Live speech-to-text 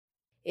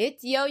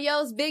It's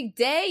Yo-Yo's big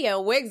day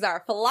and wigs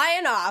are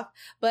flying off.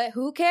 But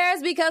who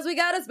cares because we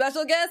got a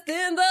special guest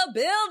in the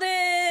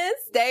building.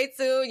 Stay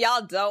tuned.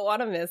 Y'all don't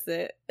want to miss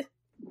it.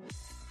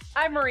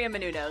 I'm Maria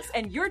Menounos,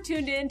 and you're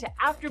tuned in to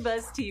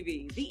AfterBuzz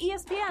TV, the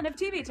ESPN of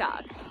TV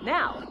talk.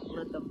 Now,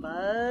 let the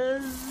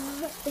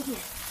buzz begin.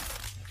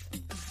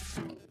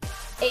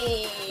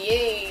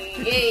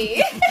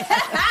 Hey.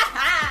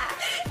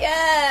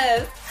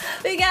 Yes.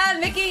 We got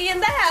Mickey in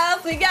the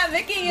house. We got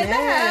Mickey in the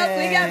house.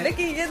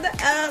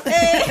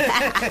 Hey.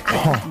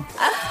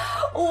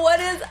 What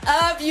is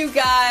up, you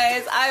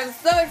guys? I'm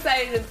so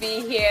excited to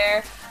be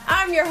here.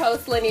 I'm your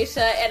host,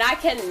 Lanisha, and I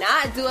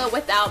cannot do it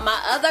without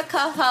my other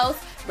co-host,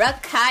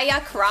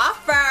 Rakaya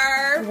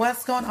Crawford.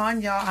 What's going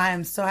on, y'all? I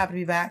am so happy to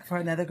be back for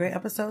another great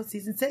episode,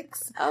 season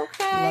 6.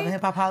 Okay. Love and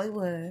Hip Hop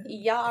Hollywood.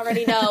 Y'all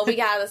already know we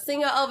got a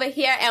singer over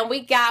here, and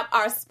we got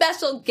our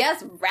special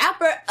guest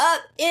rapper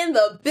up in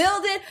the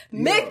building,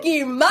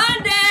 Mickey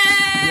Monday.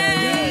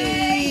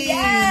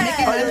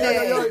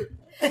 Yes.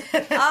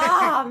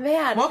 Oh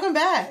man! Welcome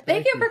back.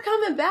 Thank you for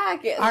coming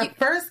back. Our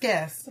first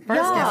guest on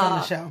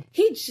the show.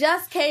 He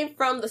just came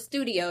from the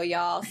studio,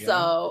 y'all.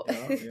 So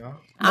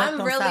I'm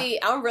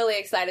really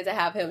excited to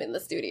have him in the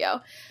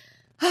studio.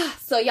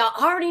 So y'all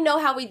already know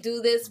how we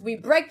do this. We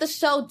break the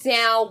show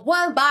down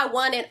one by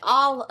one in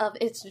all of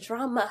its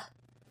drama.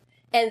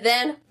 And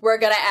then we're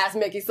going to ask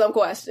Mickey some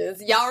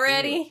questions. Y'all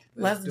ready?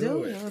 Let's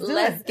do it.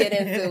 Let's get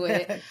into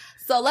it.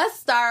 So let's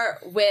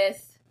start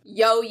with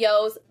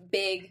Yo-Yo's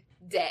big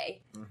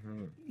day.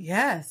 Mm-hmm.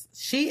 Yes,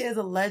 she is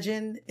a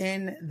legend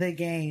in the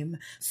game.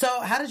 So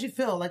how did you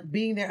feel like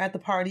being there at the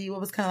party? What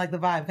was kind of like the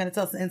vibe? Kind of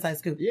tell us the inside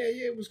scoop. Yeah,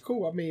 it was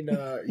cool. I mean,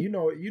 you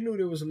knew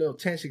there was a little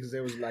tension because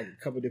there was like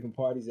a couple of different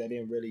parties that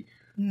didn't really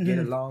get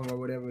along or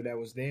whatever that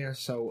was there.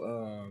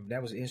 So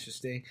that was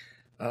interesting.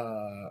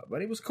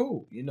 But it was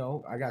cool. You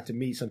know, I got to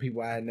meet some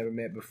people I had never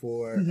met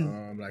before.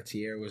 Like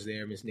Tierra was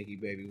there, Miss Nikki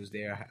Baby was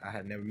there. I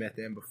had never met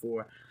them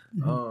before.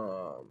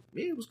 Yeah,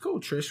 it was cool.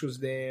 Trish was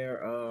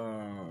there.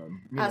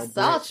 I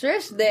saw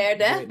Trish there,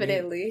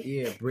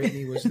 definitely.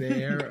 Brittany was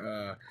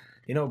there.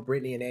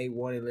 Brittany and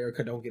A1 and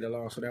Lyrica don't get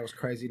along, so that was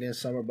crazy. Then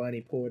Summer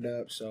Bunny pulled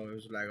up, so it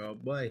was like, oh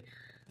boy.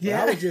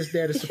 Yeah, I was just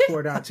there to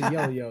support out to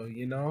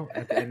Yo-Yo,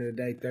 At the end of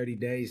the day, 30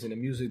 days in the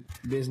music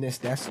business,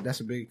 that's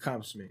a big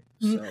accomplishment.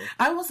 So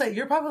I will say,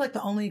 you're probably like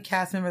the only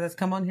cast member that's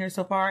come on here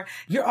so far.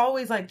 You're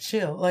always like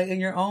chill, like in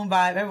your own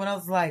vibe. Everyone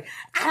else is like,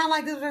 I don't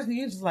like this person.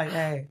 You're just like,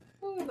 hey,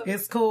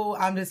 it's cool.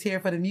 I'm just here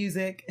for the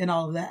music and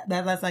all of that.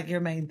 That's like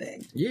your main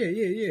thing.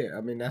 Yeah.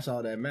 I mean, that's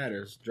all that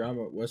matters.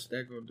 Drama, what's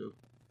that going to do?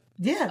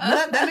 Yeah,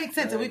 that makes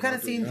sense. And we've kind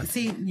of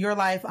seen your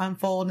life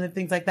unfold and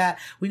things like that.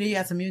 We knew you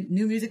had some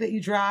new music that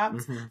you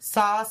dropped.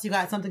 Sauce, you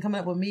got something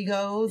coming up with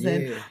Migos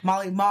and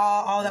Molly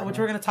Mall, all that, which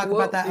we're going to talk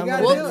about that a little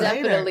bit later. We'll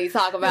definitely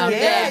talk about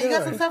that. Yeah, you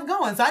got some stuff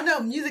going. So I know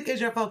music is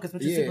your focus,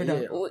 which is super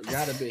dope.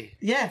 Gotta be.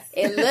 Yes.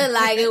 It looked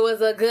like it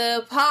was a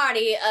good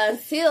party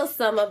until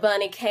Summer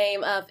Bunny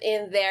came up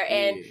in there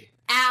and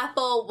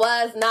Apple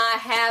was not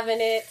having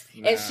it.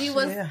 And she's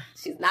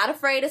not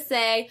afraid to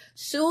say,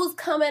 shoes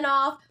coming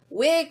off,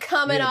 wig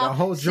coming off. The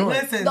whole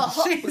joint. Listen,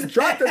 she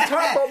dropped the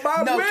top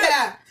on my wig.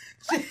 Cap.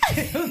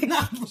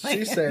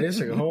 She said it's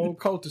a whole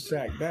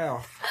cul-de-sac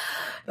down.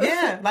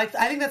 Yeah, like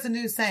I think that's a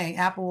new saying.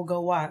 Apple will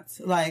go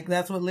watts. Like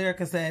that's what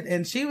Lyrica said,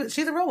 and she's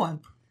a real one.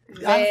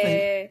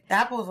 Honestly,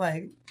 Apple's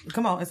like,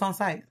 come on, it's on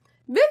site.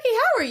 Mickey,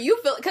 how are you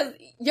feeling? Because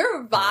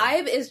your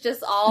vibe is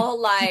just all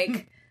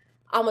like,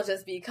 I'm gonna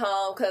just be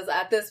calm because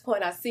at this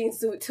point I've seen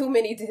too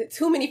many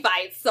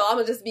fights, so I'm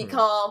gonna just be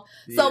calm.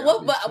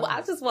 So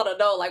I just want to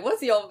know, like,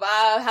 what's your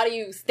vibe? How do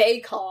you stay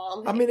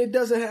calm? I mean, it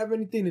doesn't have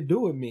anything to do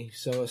with me,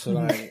 so it's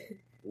like,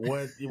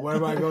 what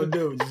am I gonna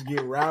do? Just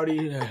get rowdy?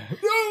 Yo,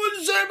 what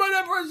you say about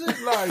that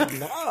person? Like,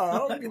 nah, I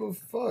don't give a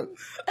fuck.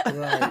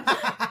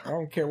 Like, I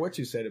don't care what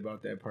you said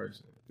about that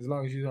person. As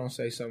long as you don't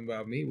say something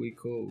about me, we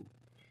cool.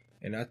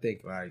 And I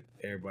think like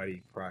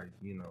everybody probably,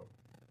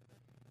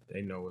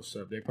 they know what's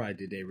up. They probably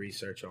did their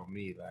research on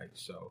me, like,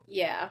 so.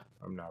 Yeah.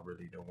 I'm not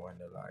really the one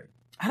to, like.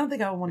 I don't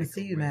think I would want to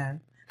see you, man.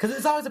 Because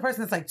it's always a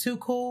person that's, like, too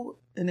cool,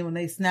 and then when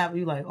they snap,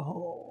 you like,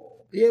 oh.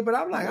 Yeah, but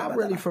I'm like, I'm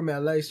really from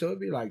LA, so it'd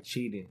be, like,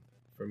 cheating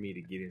for me to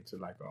get into,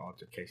 like, an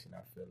altercation,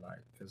 I feel like.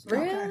 Cause,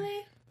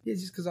 really? Yeah,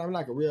 just because I'm,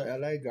 like, a real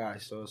LA guy,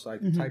 so it's,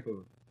 like, the type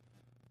of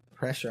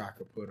pressure I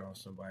could put on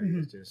somebody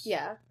is just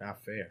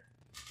not fair.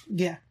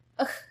 Yeah.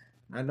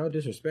 I know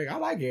disrespect. I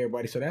like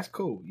everybody, so that's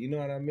cool. You know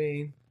what I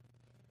mean?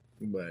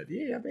 But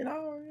yeah, I mean,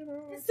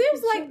 it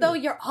seems like though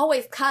you're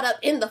always caught up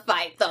in the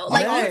fight though.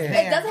 Like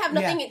it doesn't have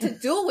nothing to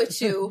do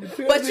with you,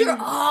 but you're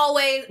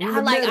always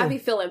I be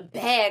feeling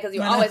bad because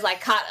you're always like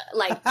caught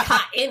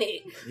in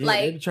it. Yeah, like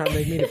they be trying to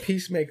make me the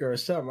peacemaker or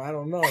something. I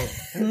don't know.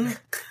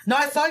 No,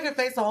 I saw your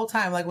face the whole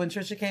time. Like when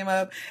Trisha came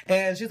up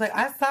and she's like,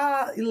 I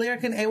saw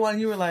Lyrica and A1, and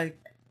you were like,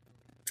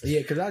 yeah,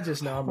 because I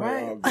just know I'm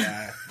like, oh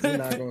god, you're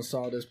not gonna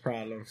solve this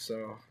problem,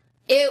 so.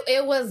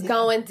 It was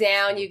going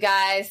down, you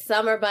guys.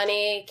 Summer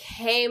Bunny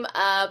came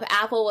up.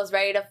 Apple was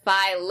ready to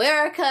fight.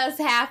 Lyrica's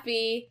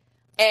happy.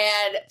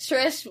 And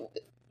Trish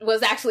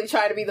was actually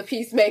trying to be the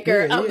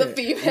peacemaker of the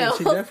females. Yeah,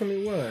 she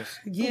definitely was.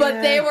 Yeah.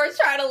 But they were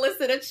trying to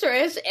listen to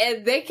Trish,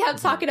 and they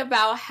kept talking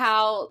about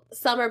how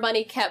Summer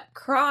Bunny kept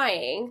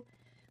crying.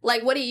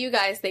 Like, what do you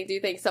guys think? Do you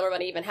think Summer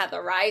Bunny even had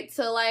the right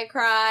to, like,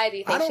 cry? Do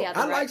you think she had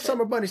the right I like to...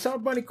 Summer Bunny. Summer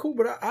Bunny cool,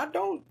 but I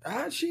don't...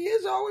 she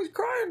is always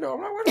crying, though.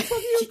 I'm like, where the fuck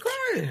are you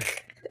crying?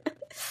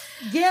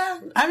 Yeah.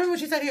 I remember when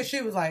she said here,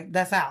 she was like,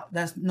 that's out.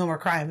 That's no more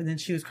crying. But then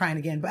she was crying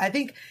again. But I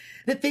think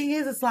the thing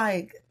is, it's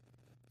like,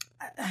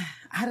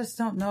 I just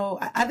don't know.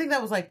 I think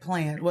that was like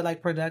planned with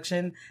like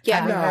production.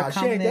 Yeah. Nah,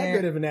 she ain't that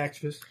good of an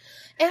actress.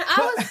 And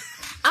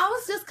I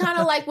was just kind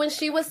of like, when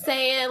she was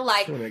saying,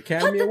 like... She won an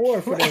Academy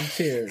Award for them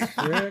tears.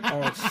 Yeah?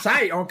 On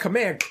sight, on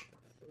command.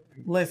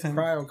 Listen.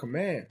 Cry on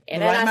command.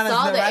 And then I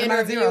saw the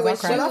interview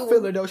with But I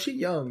feel her, though. She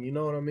young, you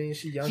know what I mean?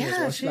 She young.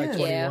 Yeah, She's like is.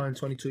 21,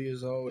 22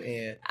 years old.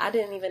 And I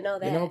didn't even know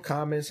that. you know,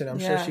 comments, and I'm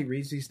sure she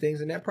reads these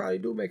things, and that probably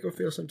do make her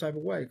feel some type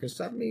of way.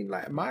 Because, I mean,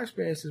 like, my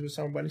experiences with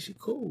somebody, she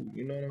cool.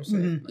 You know what I'm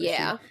saying? Mm-hmm. Like,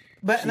 Yeah.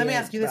 But let me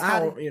ask you this.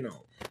 you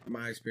know,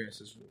 my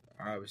experiences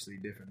are obviously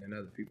different than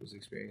other people's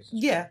experiences.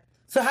 Yeah.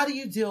 So how do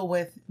you deal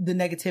with the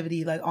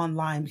negativity like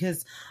online?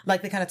 Because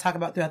like they kind of talk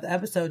about throughout the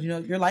episode, you know,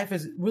 your life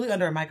is really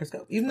under a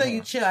microscope. Even though you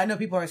chill, I know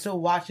people are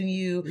still watching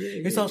you,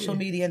 your social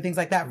media and things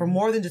like that for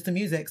more than just the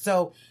music.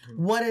 So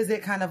what is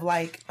it kind of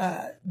like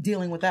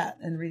dealing with that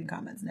and reading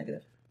comments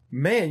negative?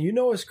 Man, you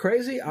know what's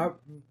crazy?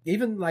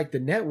 Even like the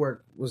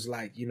network was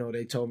like, you know,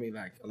 they told me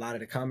like a lot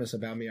of the comments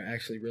about me are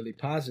actually really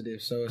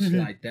positive. So it's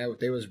like that.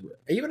 They was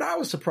even I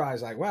was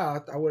surprised. Like,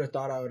 wow, I would have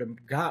thought I would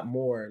have got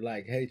more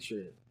like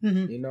hatred.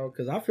 You know,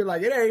 because I feel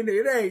like it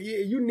ain't.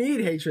 You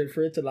need hatred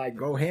for it to like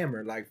go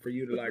hammer, like for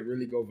you to like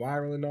really go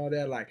viral and all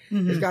that. Like,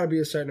 there's got to be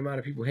a certain amount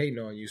of people hating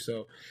on you.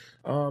 So,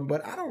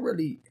 but I don't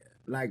really.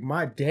 Like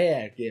my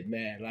dad get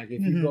mad. Like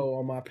if you go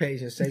on my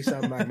page and say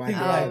something like my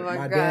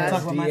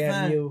dad's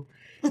DM you,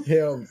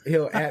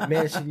 he'll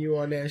mention you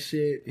on that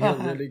shit. He'll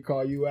really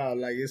call you out.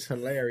 Like it's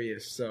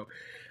hilarious. So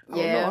I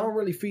don't know. I don't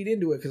really feed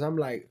into it because I'm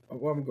like,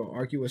 well, I'm gonna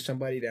argue with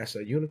somebody that's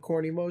a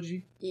unicorn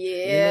emoji.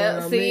 Yeah.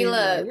 You know See, look,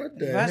 like, what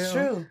the That's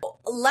hell?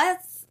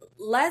 true.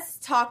 Let's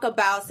talk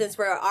about, since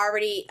we're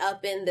already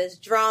up in this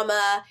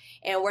drama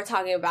and we're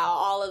talking about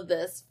all of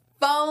this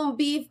phone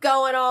beef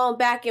going on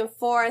back and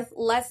forth.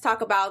 Let's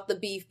talk about the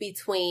beef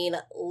between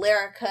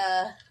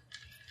Lyrica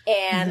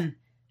and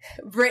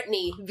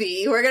Brittany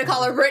B. We're going to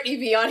call her Brittany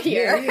B on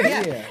here.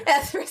 Yeah.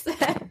 As per se.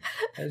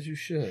 As you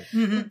should.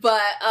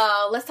 But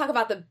let's talk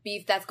about the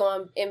beef that's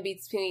going in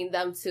between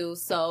them two.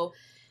 So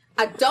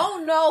I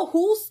don't know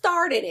who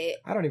started it.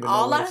 I don't even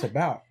know what it's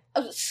about.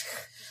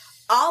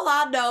 All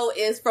I know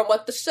is from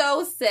what the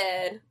show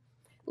said,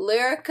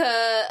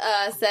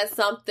 Lyrica said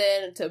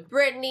something to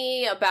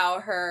Brittany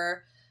about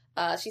her,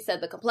 she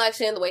said the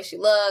complexion, the way she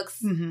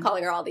looks,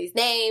 calling her all these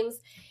names,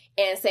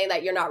 and saying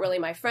that you're not really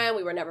my friend,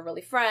 we were never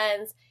really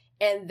friends.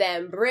 And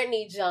then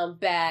Brittany jumped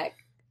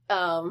back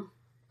on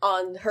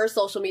her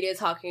social media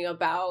talking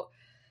about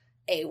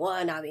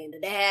A1 not being the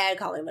dad,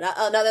 calling him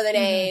another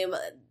name,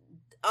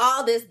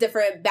 all this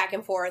different back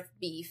and forth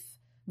beef.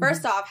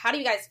 First off, how do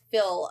you guys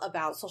feel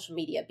about social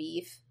media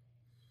beef?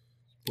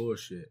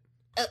 Bullshit.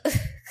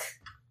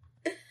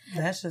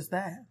 That's just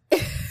that.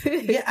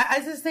 Yeah,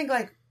 I just think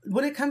like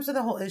when it comes to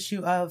the whole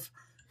issue of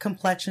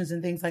complexions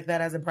and things like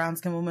that, as a brown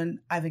skin woman,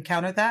 I've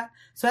encountered that.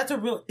 So that's a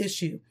real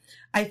issue.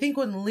 I think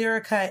when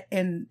Lyrica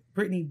and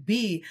Brittany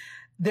B,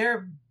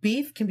 their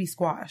beef can be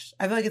squashed.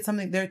 I feel like it's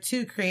something, they're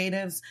two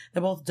creatives.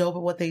 They're both dope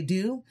at what they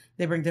do.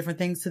 They bring different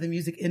things to the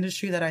music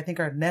industry that I think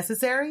are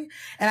necessary.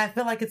 And I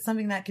feel like it's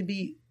something that could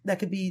be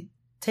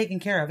taken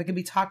care of. It can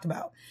be talked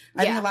about.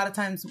 I think a lot of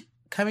times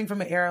coming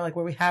from an era like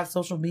where we have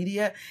social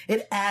media,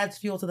 it adds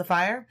fuel to the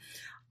fire.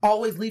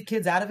 Always leave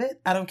kids out of it.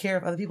 I don't care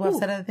if other people have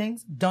said other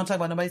things. Don't talk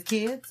about nobody's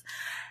kids.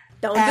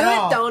 Don't do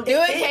it. Don't do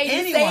it.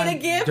 Can you say it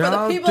again for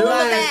the people in the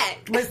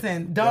back?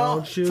 Listen,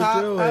 don't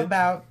talk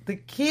about the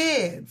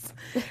kids.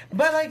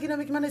 But like, you know,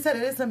 Mickey Monday said,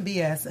 it is some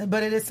BS,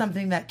 but it is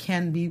something that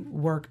can be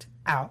worked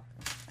out.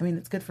 I mean,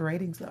 it's good for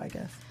ratings though, I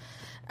guess.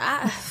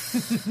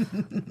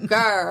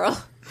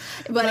 Girl.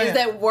 But is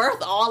it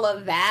worth all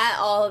of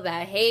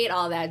that hate,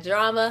 all that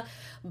drama?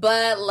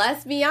 But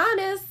let's be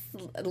honest,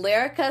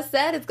 Lyrica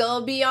said it's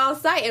going to be on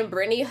site, and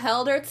Brittany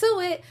held her to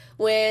it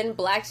when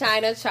Blac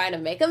Chyna tried to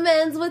make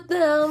amends with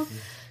them.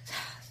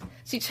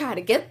 She tried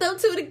to get them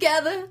two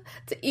together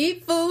to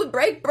eat food,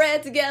 break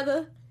bread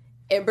together,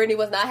 and Brittany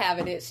was not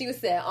having it. She was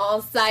said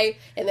on site,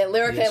 and then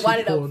Lyrica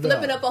wound up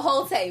flipping up a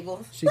whole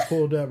table. She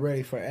pulled up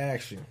ready for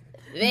action.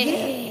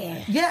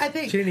 Yeah, I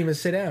think she didn't even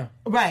sit down.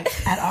 Right,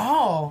 at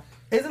all.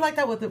 Is it like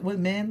that with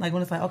men? Like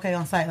when it's like, okay,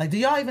 on site. Like, do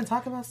y'all even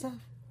talk about stuff?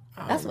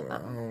 I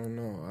don't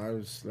know. I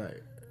was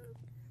like,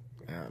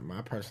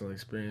 my personal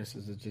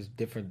experiences are just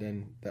different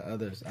than the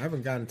others. I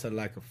haven't gotten to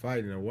like a fight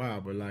in a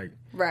while, but like,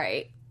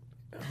 right.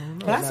 I don't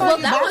know. Well,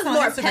 that was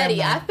more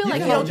petty. I feel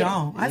like you don't get.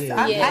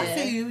 I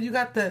see you. You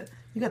got the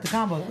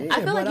combo. Yeah,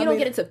 I feel like you don't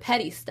get into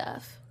petty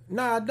stuff.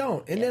 No, I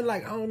don't. And then,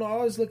 like, I don't know, I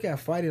always look at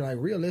fighting, like,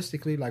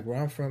 realistically, like,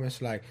 where I'm from,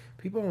 it's like,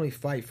 people only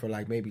fight for,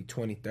 like, maybe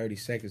 20, 30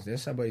 seconds. Then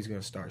somebody's going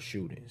to start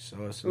shooting.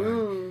 So it's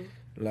like,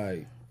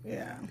 Like,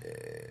 Yeah.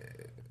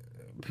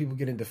 people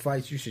get into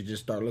fights, you should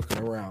just start looking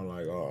around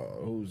like, oh,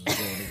 who's going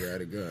to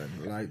grab a gun?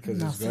 Like, because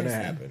No, it's going to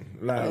seriously. happen.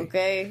 Like,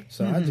 Okay.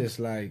 So I just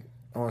like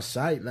on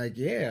site, like,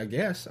 yeah, I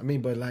guess. I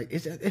mean, but like,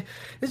 it's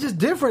just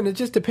different. It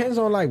just depends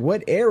on like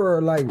what era,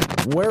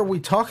 like where are we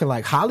talking,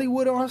 like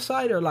Hollywood on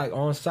site or like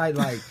on site,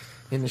 like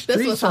in the was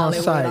streets on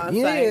Hollywood site. on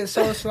Yeah, site.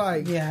 so it's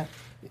like, Yeah.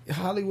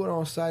 Hollywood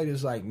on site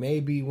is like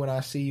maybe when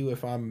I see you,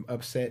 if I'm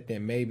upset,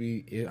 then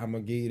maybe I'm gonna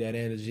give you that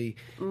energy,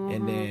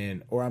 and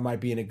then or I might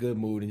be in a good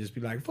mood and just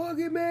be like, "Fuck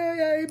it, man,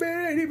 hey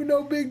man, ain't even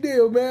no big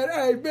deal, man.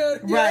 Hey man,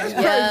 yeah, Right. that's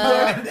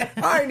crazy, man.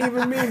 I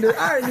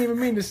ain't even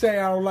mean to say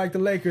I don't like the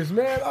Lakers,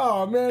 man.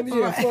 Oh man, yeah,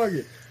 Right. fuck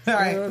it.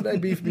 Right. You know, they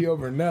beefed me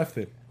over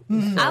nothing. So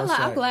I'm it's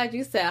like- glad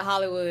you said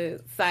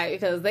Hollywood site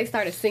because they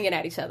started singing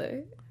at each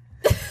other.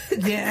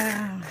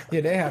 Yeah.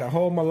 Yeah, they had a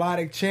whole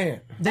melodic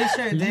chant. They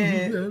sure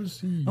did.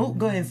 UFC. Oh,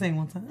 go ahead and sing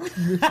one time.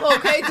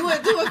 Okay, do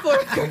it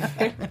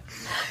for me.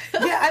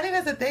 Yeah, I think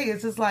that's the thing.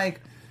 It's just like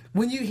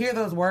when you hear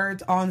those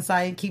words on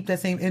site, keep that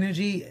same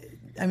energy.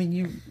 I mean,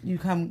 you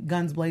come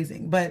guns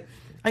blazing. But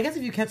I guess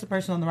if you catch a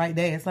person on the right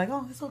day, it's like,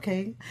 oh, it's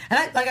okay.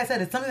 And like I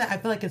said, it's something that I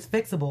feel like is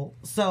fixable.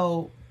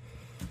 So,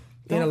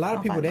 And a lot of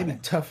don't people, fight they about be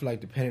it. tough, like,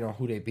 depending on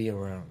who they be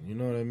around. You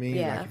know what I mean?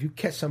 Yeah. Like, if you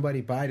catch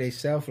somebody by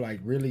themselves, like,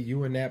 really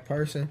you and that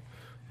person,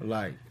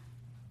 like,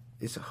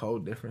 it's a whole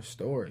different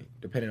story,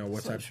 depending on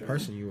what So type true. of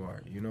person you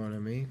are. You know what I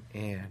mean?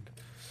 And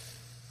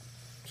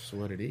it's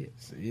what it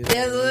is. You know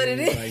That's what it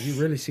is. Like, you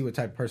really see what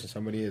type of person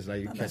somebody is,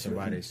 like, you catch them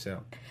by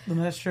themselves. No,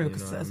 that's true. You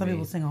Because know what I some people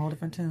mean? sing a whole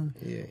different tune.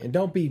 Yeah. And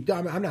don't be,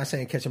 I mean, I'm not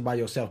saying catch them by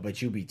yourself,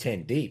 but you be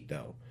 10 deep,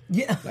 though.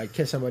 Yeah. Like,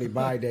 catch somebody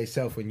by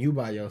themselves when you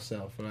by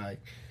yourself. Like,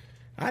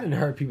 I didn't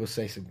heard people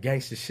say some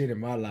gangster shit in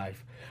my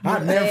life.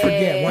 I'll never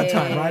forget one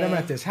time, right? I'm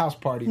at this house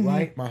party,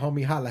 right? My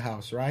homie Holla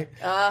House, right?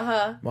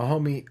 My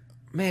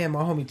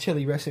homie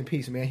Chili, rest in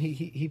peace, man.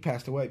 He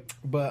passed away.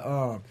 But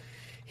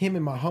him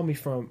and my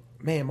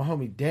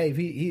homie Dave,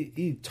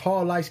 he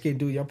tall, light skinned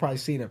dude. Y'all probably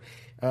seen him.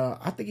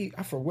 I think he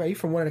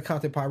from one of the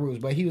Compton Pyrus,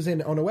 but he was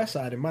on the west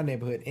side in my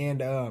neighborhood,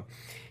 and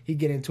he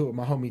get into it with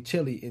my homie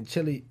Chili, and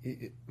Chili,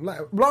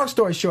 long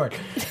story short,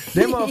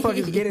 them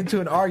motherfuckers get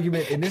into an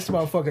argument, and this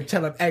motherfucker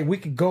tell him, hey, we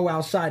could go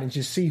outside and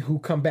just see who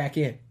come back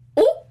in.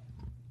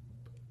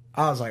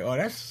 I was like, oh,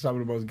 that's some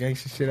of the most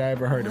gangster shit I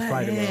ever heard to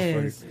fight a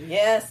motherfucker.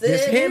 Yes,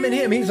 It's it him and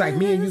him. He's like,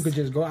 me and you is. could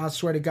just go. I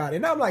swear to God.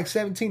 And I'm like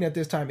 17 at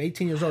this time,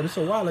 18 years old. It's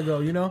a while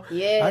ago, you know?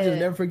 Yeah. I just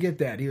never forget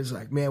that. He was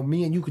like, man,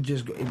 me and you could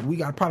just go. If we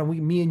got a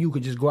problem, me and you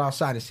could just go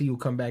outside and see who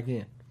come back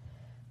in.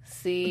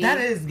 See, That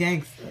is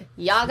gangster.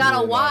 y'all gotta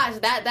Yeah,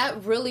 watch that.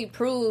 That really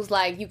proves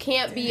like you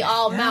can't be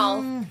all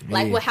mouth.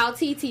 Like Yeah. what how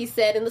TT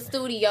said in the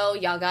studio.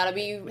 Y'all gotta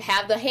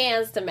have the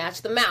hands to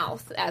match the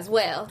mouth as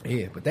well.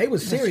 Yeah, but they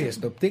was serious.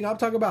 The thing I'm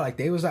talking about, like,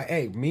 they was like,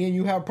 hey, me and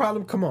you have a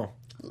problem? Come on.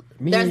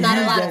 Me There's and not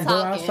you a lot gonna of go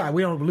talking. outside.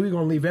 We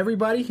gonna leave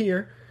everybody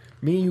here.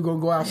 Me and you gonna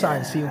go outside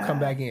and see who come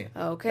back in.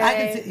 Okay. I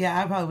can see,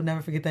 I probably would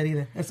never forget that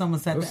either. If someone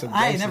said that,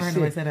 I ain't never heard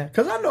nobody say that.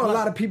 Because I know a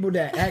lot of people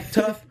that act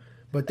tough,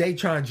 but they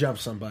try and jump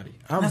somebody.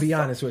 I'm be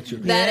honest with you.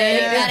 That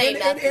ain't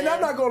nothing. And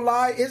I'm not gonna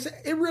lie,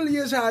 it really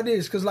is how it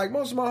is. Because like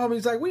most of my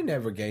homies, like we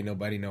never gave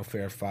nobody no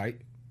fair fight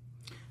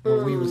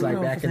when we was like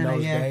No, back in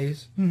those yeah.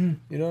 days. You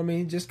know what I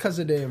mean? Just because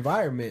of the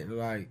environment,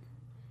 like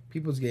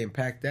people's getting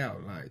packed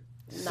out. Like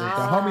the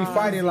homie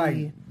fighting,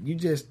 like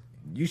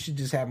you should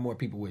just have more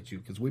people with you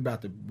because we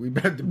about to beat We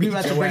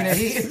about to your bring that ass.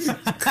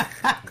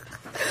 heat.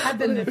 I've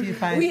been in a few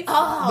fights. We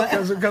all.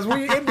 Because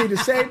it'd be the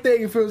same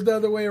thing if it was the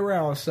other way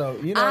around. So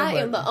you know, I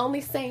but- am the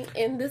only saint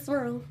in this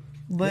room.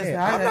 Listen,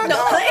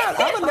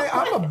 Yeah,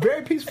 I'm a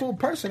very peaceful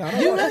person. I don't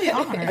You like- really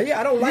are. Yeah,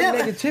 I don't like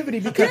Yeah.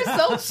 negativity because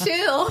You're so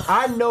chill.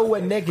 I know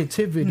what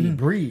negativity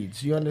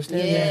breeds. You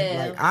understand Yeah.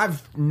 that? Like I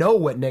know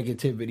what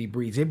negativity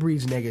breeds. It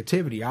breeds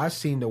negativity. I've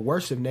seen the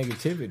worst of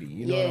negativity.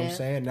 You know what I'm Yeah.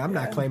 saying? And I'm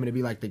not claiming to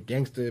be like the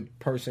gangster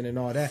person and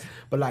all that,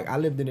 but like I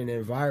lived in an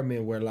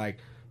environment where like.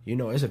 You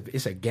know,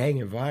 it's a gang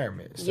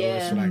environment, so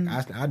it's Yeah.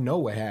 like I know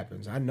what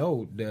happens. I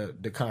know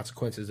the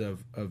consequences of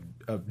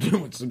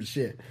doing some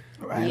shit.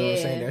 You know what I'm Yeah.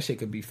 saying? That shit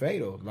could be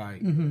fatal,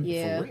 like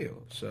Yeah. for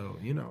real. So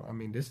you know, I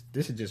mean, this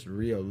is just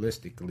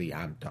realistically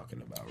I'm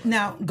talking about. Right?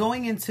 Now,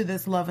 going into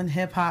this Love and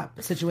Hip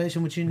Hop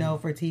situation, which you know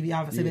for TV,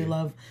 obviously they Yeah.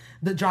 love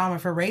the drama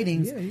for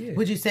ratings. Yeah, yeah.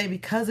 Would you say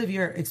because of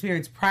your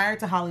experience prior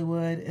to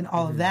Hollywood and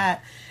all of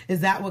that,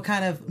 is that what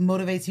kind of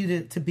motivates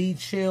you to be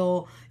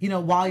chill, you know,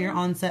 while you're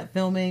on set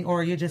filming,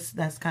 or you're just,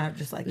 that's kind of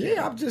just like,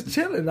 Yeah, I'm just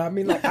chilling. I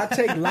mean, like I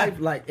take life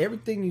like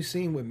everything you've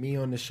seen with me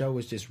on the show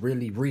is just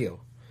really real.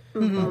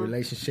 My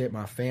relationship,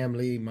 my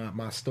family,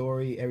 my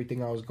story,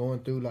 everything I was going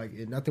through, like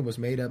nothing was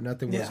made up,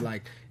 nothing was Yeah.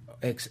 like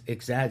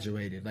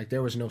exaggerated. Like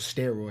there was no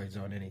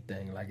steroids on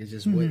anything. Like it's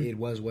just what it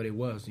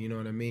was. You know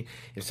what I mean?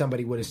 If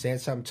somebody would have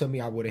said something to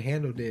me, I would have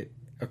handled it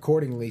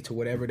accordingly to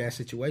whatever that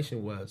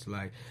situation was.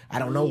 Like I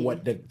don't know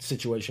what the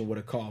situation would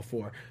have called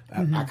for.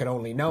 I could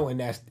only know in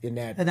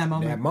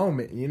that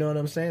moment. You know what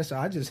I'm saying? So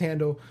I just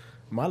handle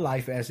my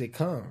life as it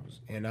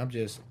comes, and I'm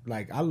just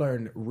like I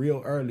learned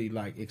real early,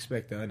 like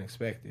expect the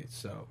unexpected.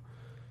 So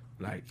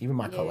Like, even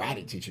my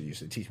karate teacher used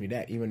to teach me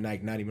that. Even,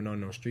 like, not even on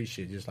no street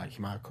shit. Just, like,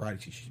 my karate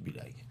teacher used to be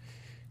like,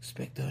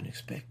 expect the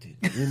unexpected.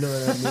 You know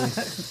what I mean?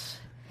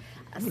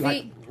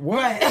 Like,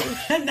 what?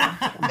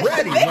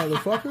 Ready,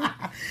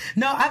 motherfucker.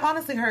 No, I've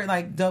honestly heard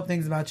like dope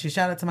things about you.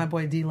 Shout out to my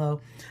boy D-Lo.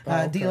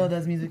 D-Lo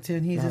does music too,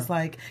 and he's just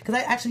like,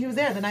 because he was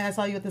there the night I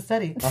saw you at the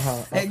study,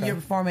 and you're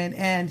performing,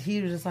 and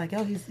he was just like,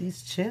 yo,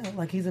 he's chill,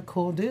 like he's a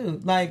cool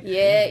dude, like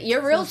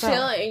you're real chill,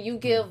 and you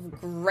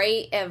give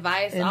great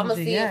advice. I'm gonna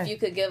see if you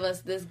could give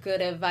us this good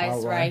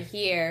advice right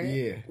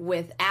here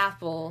with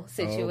Apple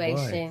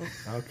situation.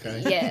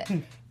 Okay, yeah.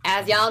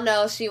 As y'all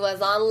know, she was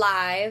on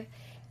live.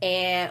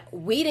 And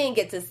we didn't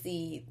get to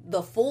see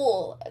the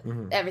full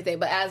everything,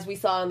 but as we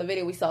saw in the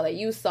video, we saw that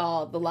you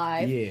saw the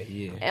live.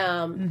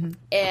 Yeah. And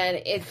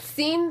it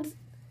seemed,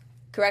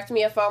 correct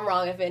me if I'm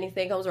wrong, if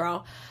anything comes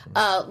wrong,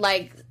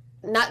 like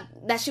not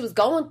that she was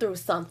going through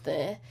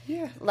something.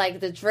 Yeah. Like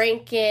the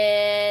drinking,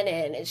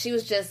 and she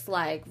was just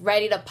like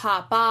ready to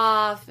pop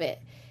off.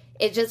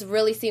 It just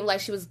really seemed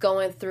like she was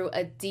going through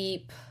a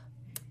deep.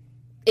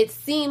 It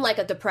seemed like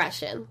a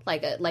depression,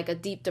 like a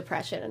deep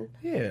depression.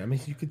 Yeah, I mean,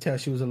 you could tell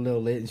she was a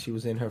little lit and she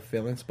was in her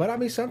feelings. But I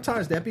mean,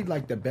 sometimes that'd be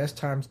like the best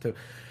times to.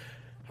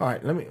 All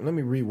right, let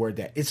me reword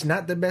that. It's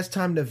not the best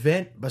time to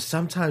vent, but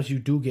sometimes you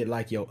do get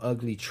like your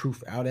ugly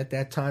truth out at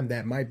that time.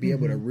 That might be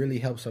able to really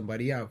help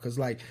somebody out. Because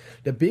like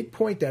the big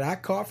point that I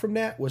caught from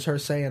that was her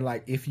saying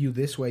like, if you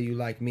this way, you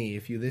like me.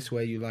 If you this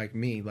way, you like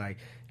me. Like.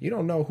 You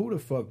don't know who the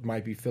fuck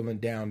might be feeling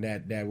down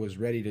that was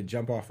ready to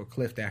jump off a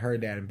cliff that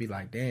heard that and be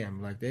like,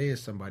 damn, like there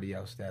is somebody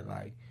else that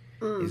like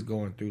is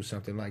going through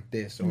something like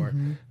this. Or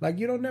like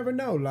you don't never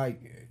know.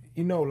 Like,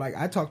 you know, like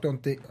I talked on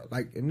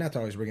like not to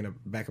always bring it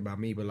back about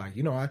me, but like,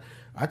 you know,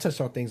 I touched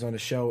on things on the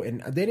show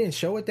and they didn't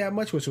show it that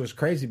much, which was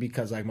crazy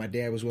because like my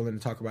dad was willing to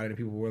talk about it and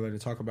people were willing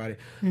to talk about it.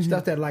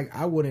 Stuff that like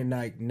I wouldn't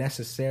like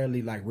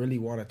necessarily like really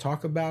want to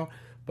talk about,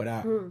 but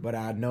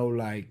I know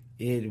like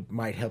it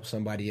might help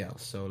somebody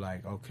else. So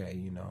like, okay,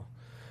 you know.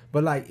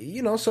 But like,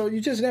 you know, so you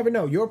just never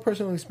know. Your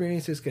personal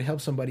experiences could help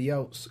somebody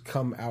else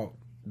come out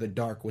the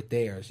dark with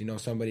theirs. You know,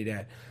 somebody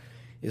that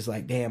is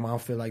like, damn, I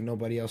don't feel like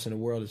nobody else in the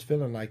world is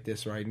feeling like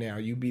this right now.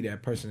 You be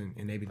that person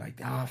and they be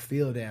like, I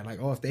feel that. Like,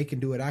 oh, if they can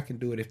do it, I can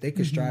do it. If they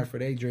can strive for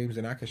their dreams,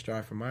 then I can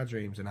strive for my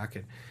dreams and I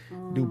can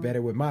do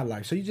better with my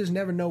life. So you just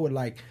never know what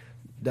like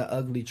the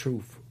ugly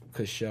truth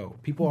could show.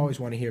 People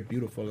always want to hear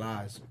beautiful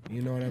lies.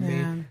 You know what I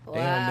mean? They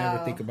don't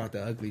never think about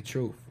the ugly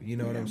truth. You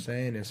know what I'm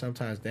saying? And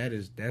sometimes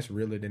that's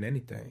realer than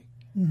anything.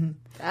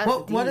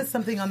 What is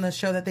something on the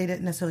show that they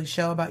didn't necessarily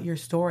show about your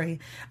story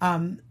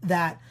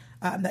that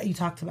you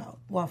talked about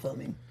while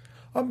filming?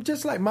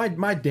 Just like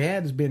my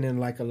dad's been in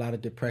like a lot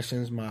of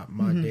depressions. My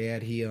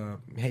dad, he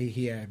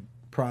had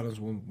problems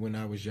when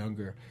I was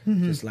younger,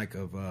 just like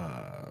of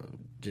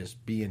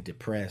just being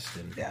depressed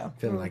and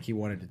feeling like he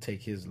wanted to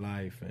take his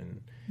life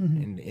and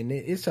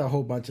it's a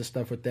whole bunch of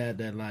stuff with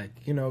that like,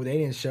 you know, they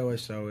didn't show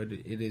us, so it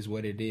is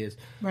what it is.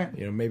 Right.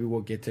 You know, maybe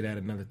we'll get to that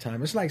another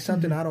time. It's like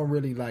something I don't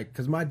really like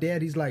because my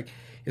dad, he's like,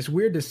 it's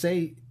weird to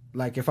say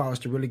like if I was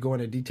to really go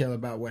into detail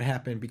about what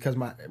happened because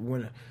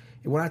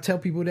when I tell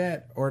people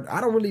that, or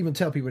I don't really even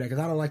tell people that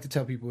because I don't like to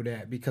tell people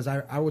that because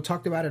I would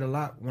talk about it a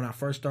lot when I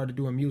first started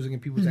doing music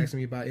and people was asking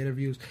me about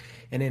interviews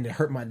and then it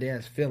hurt my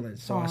dad's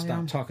feelings. So I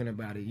stopped talking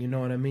about it. You know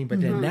what I mean?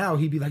 But then now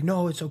he'd be like,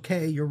 no, it's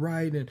okay. You're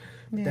right. And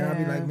then I'd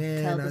be like,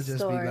 man, I'd just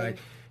be like,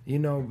 you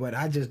know, but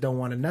I just don't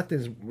want to,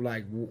 nothing's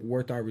like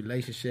worth our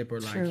relationship or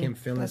like him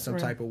feeling some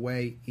type of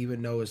way,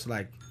 even though it's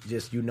like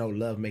just, you know,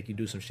 love make you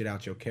do some shit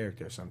out your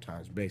character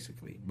sometimes,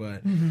 basically.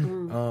 But,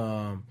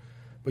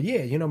 but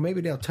yeah, you know,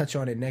 maybe they'll touch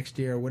on it next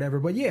year or whatever.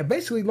 But yeah,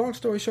 basically, long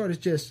story short, it's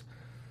just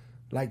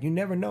like you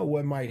never know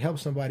what might help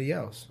somebody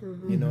else.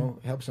 You know,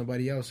 help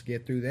somebody else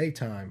get through their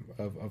time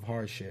of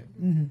hardship.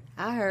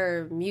 I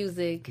heard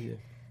music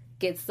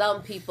get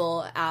some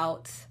people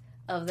out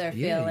of their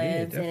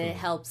feelings, and it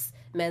helps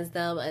mend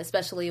them,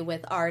 especially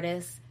with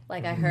artists.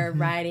 Like I heard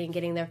writing,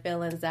 getting their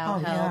feelings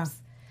out helps.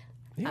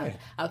 Yeah.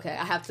 Okay,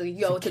 I have to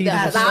go to them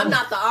because I'm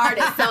not the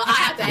artist, so I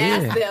have to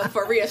ask them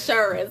for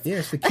reassurance. Yeah,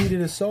 it's the key to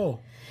the soul.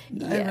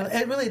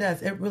 It really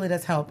does. It really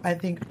does help. I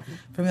think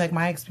for me, like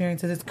my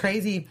experiences, it's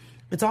crazy.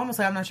 It's almost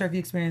like, I'm not sure if you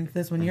experienced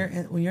this when you're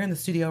in the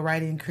studio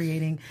writing and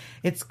creating.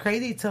 It's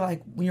crazy to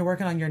like when you're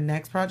working on your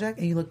next project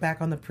and you look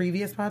back on the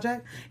previous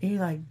project and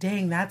you're like,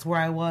 dang, that's where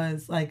I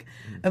was like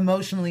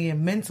emotionally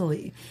and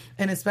mentally.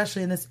 And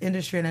especially in this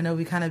industry, and I know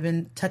we kind of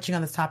been touching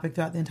on this topic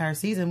throughout the entire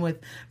season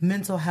with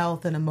mental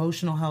health and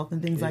emotional health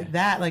and things like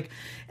that. Like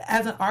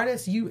as an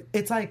artist,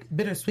 it's like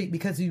bittersweet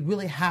because you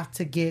really have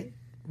to get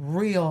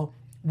real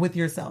with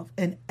yourself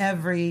in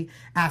every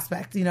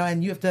aspect, you know,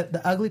 and you have to,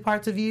 the ugly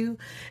parts of you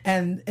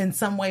and in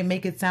some way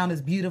make it sound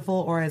as beautiful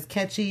or as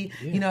catchy,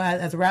 you know,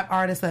 as a rap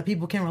artist that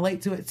people can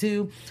relate to it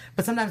too.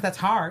 But sometimes that's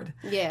hard.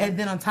 Yeah. And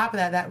then on top of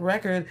that, that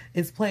record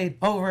is played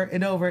over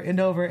and over and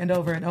over and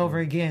over and over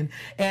again.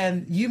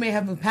 And you may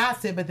have moved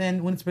past it, but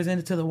then when it's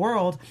presented to the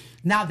world,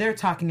 now they're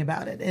talking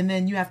about it. And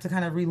then you have to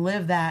kind of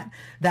relive that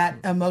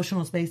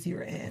emotional space you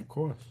were in. Of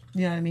course.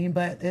 You know what I mean?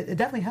 But it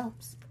definitely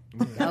helps.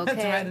 Let's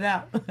write it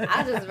out.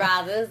 I just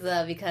brought this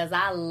up because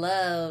I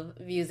love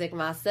music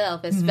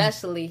myself,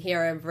 especially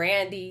hearing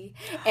Brandy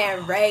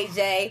and Ray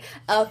J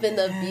up in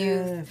the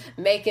booth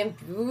making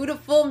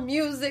beautiful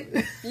music.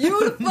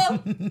 Beautiful.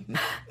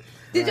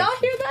 Did y'all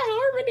hear that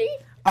harmony?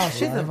 Oh,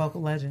 she's a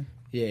vocal legend.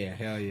 Yeah,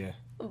 hell yeah.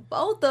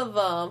 Both of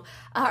them.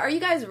 Are you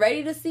guys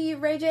ready to see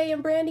Ray J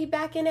and Brandy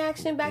back in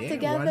action, back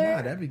together? Why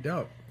not? That'd be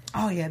dope.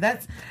 Oh yeah,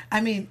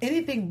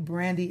 anything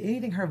Brandy,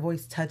 anything her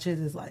voice touches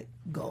is like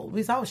gold.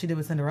 We saw what she did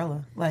with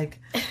Cinderella. Like,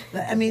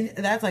 I mean,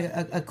 that's like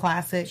a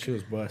classic. She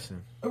was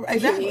busting.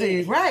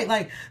 Exactly, right.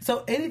 Like,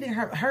 so anything,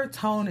 her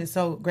tone is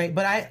so great.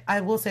 But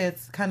I will say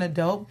it's kind of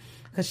dope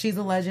because she's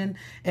a legend.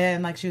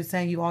 And like she was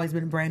saying, you've always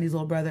been Brandy's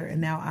little brother, and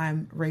now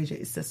I'm Ray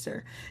J's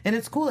sister. And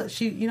it's cool that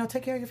she,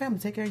 take care of your family,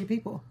 take care of your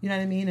people. You know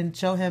what I mean? And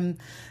show him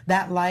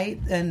that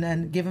light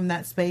and give him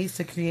that space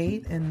to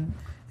create and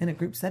in a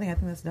group setting. I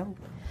think that's dope.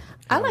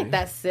 I like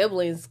that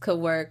siblings could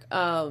work.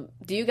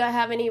 Do you guys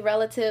have any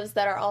relatives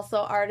that are also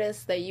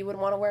artists that you would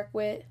want to work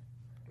with?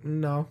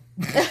 No.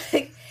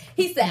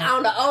 He said,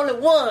 I'm the only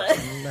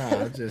one.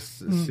 Nah,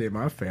 just shit,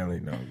 my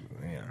family knows.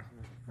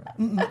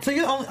 Yeah.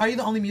 So are you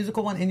the only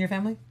musical one in your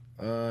family?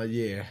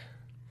 Yeah.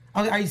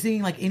 Are you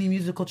seeing like any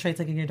musical traits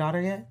like in your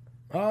daughter yet?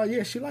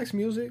 Yeah, she likes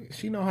music.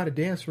 She know how to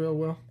dance real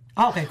well.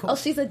 Oh, okay, cool. Oh,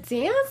 she's a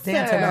dancer.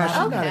 No,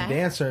 she's not a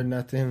dancer or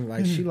nothing.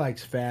 Like she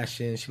likes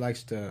fashion. She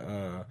likes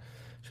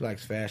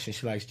fashion.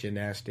 She likes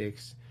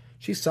gymnastics.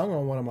 She sung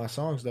on one of my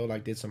songs though.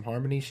 Like did some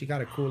harmony. She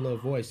got a cool little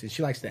voice, and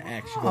she likes to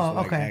act. She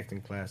goes to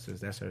acting classes.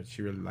 That's her.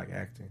 She really like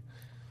acting.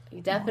 You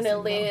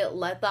definitely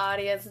let the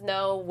audience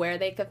know where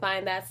they could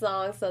find that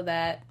song so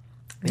that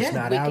it's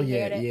not out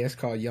yet. It. Yeah, it's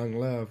called Young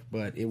Love,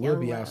 but it will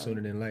be out sooner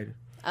than later.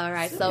 All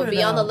right, so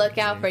be on the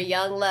lookout for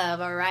Young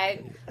Love, all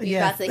right? You're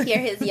about to hear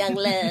his Young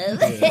Love.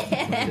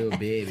 My little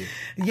baby.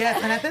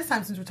 Yes, and at this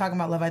time, since we're talking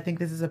about love, I think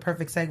this is a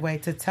perfect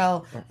segue to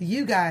tell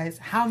you guys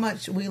how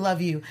much we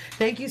love you.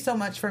 Thank you so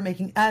much for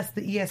making us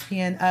the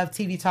ESPN of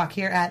TV Talk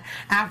here at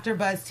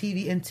AfterBuzz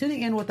TV and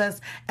tuning in with us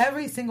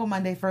every single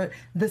Monday for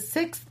the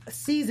 6th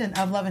season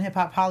of Love and Hip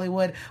Hop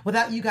Hollywood.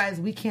 Without you guys,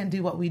 we can't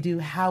do what we do,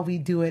 how we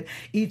do it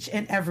each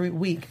and every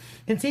week.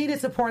 Continue to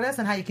support us,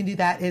 and how you can do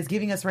that is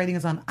giving us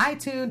ratings on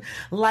iTunes,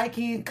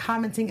 liking,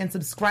 commenting, and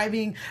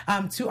subscribing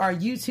to our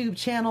YouTube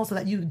channel so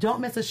that you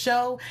don't miss a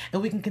show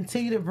and we can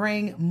continue to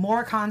bring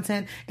more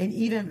content and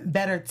even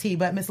better tea.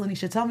 But Miss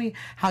Lanisha, tell me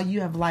how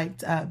you have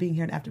liked being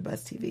here at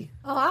AfterBuzz TV.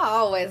 Oh, I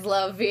always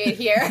love being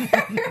here.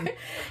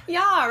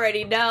 Y'all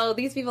already know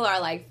these people are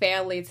like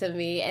family to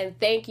me. And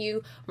thank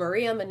you,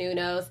 Maria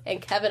Menounos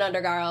and Kevin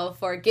Undergaro,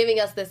 for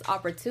giving us this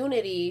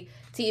opportunity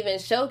to even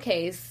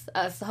showcase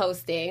us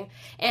hosting.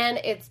 And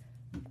it's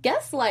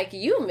guests like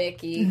you,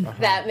 Mickey,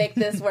 that make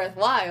this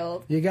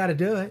worthwhile. You got to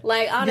do it.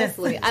 Like,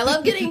 honestly, I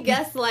love getting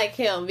guests like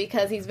him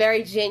because he's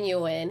very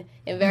genuine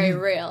and very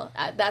real.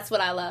 That's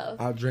what I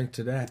love. I'll drink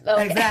to that.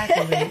 Okay.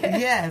 Exactly.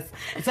 Yes.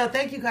 So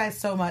thank you guys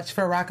so much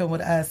for rocking with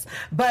us.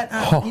 But,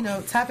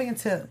 tapping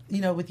into,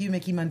 with you,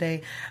 Mickey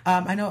Monday,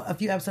 I know a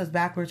few episodes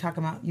back we were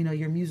talking about,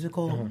 your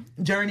musical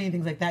journey and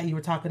things like that. You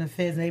were talking to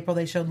Fizz in April.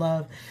 They showed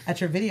love at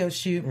your video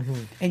shoot.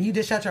 And you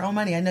dished out your own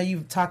money. I know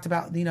you've talked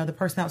about, the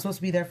person that was supposed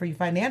to be there for you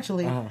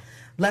financially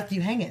left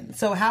you hanging.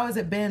 So how has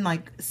it been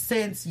like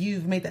since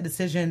you've made that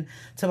decision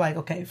to like,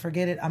 okay,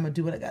 forget it, I'm gonna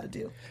do what I gotta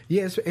do?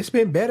 Yeah, it's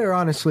been better,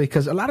 honestly,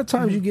 because a lot of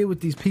times you get with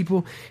these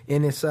people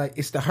and it's like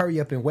it's the hurry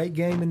up and wait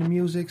game in the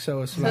music.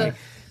 So it's like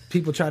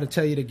people try to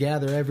tell you to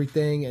gather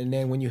everything, and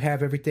then when you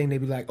have everything, they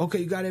be like, okay,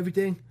 you got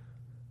everything?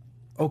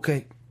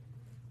 Okay.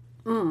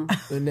 And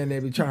then they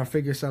be trying to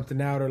figure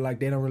something out, or like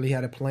they don't really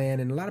have a plan.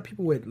 And a lot of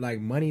people with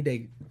like money,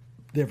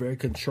 they're very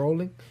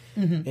controlling,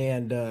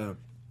 and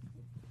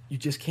you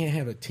just can't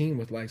have a team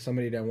with like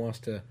somebody that wants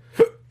to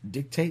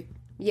dictate.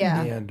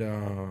 Yeah. And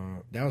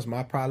that was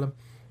my problem.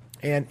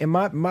 And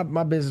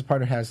my business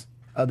partner has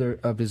other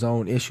of his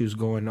own issues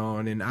going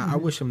on, and I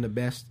wish him the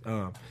best.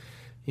 Like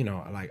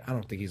I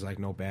don't think he's like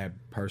no bad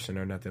person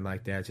or nothing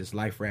like that. Just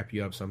life wrap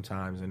you up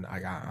sometimes, and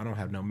I don't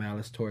have no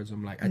malice towards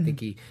him. Like I think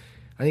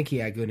he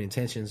had good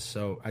intentions,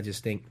 so I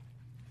just think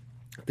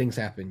things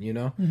happen,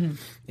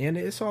 and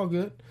it's all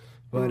good.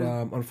 But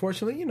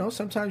unfortunately,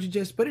 sometimes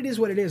but it is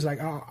what it is. Like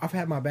I've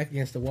had my back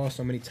against the wall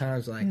so many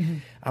times. Like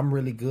I'm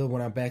really good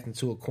when I'm backed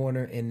into a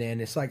corner, and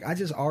then it's like I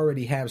just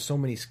already have so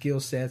many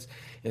skill sets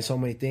and so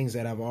many things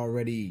that I've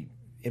already,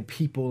 and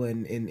people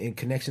and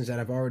connections that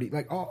I've already,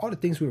 like all the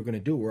things we were going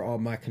to do were all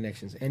my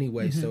connections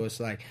anyway. So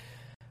it's like,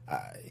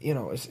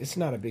 it's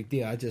not a big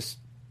deal. I just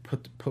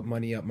put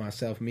money up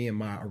myself, me and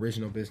my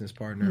original business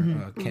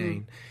partner,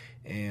 Kane,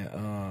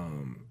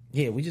 and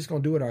yeah, we just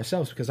gonna do it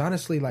ourselves, because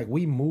honestly, like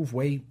we move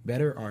way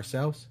better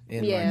ourselves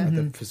and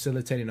like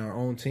facilitating our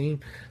own team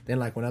than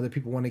like when other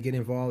people want to get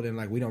involved and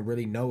like we don't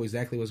really know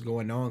exactly what's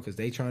going on because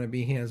they trying to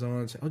be hands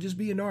on. So, just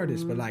be an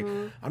artist, but like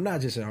I'm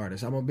not just an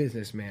artist. I'm a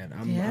businessman.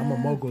 I'm a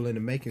mogul in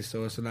the making.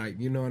 So it's like,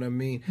 you know what I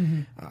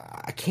mean.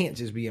 I can't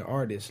just be an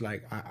artist.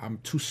 Like I'm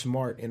too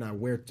smart, and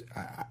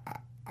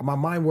my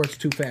mind works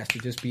too fast to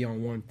just be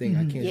on one thing.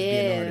 I can't just be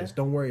an artist.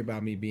 Don't worry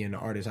about me being an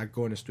artist. I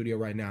go in the studio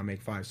right now and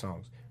make 5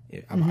 songs.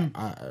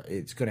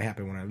 it's gonna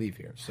happen when I leave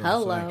here. So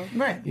Hello. it's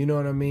like, Right. you know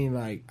what I mean?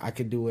 Like I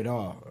could do it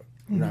all.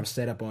 You know, I've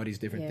set up all these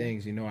different Yeah.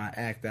 things. You know,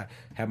 I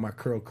have my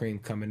curl cream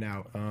coming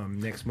out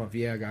next month.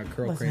 Yeah, I got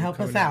curl Listen, cream. help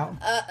us coming out.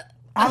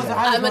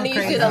 I'm gonna need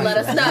you to let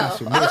us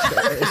know.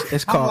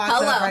 It's I'm called locked up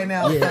Hello. right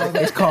now. yeah, so-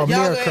 it's called Y'all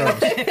Mirror go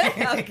Curls.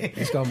 ahead.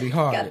 It's gonna be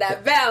hard. Got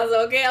that bounce,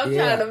 okay? I'm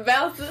Yeah. trying to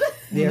bounce it.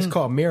 Yeah, it's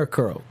called Mirror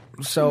Curl.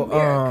 So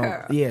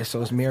Mirror Curl. yeah,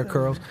 so it's Mirror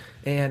Curls.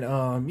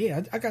 And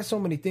yeah, I got so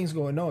many things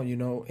going on, you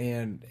know,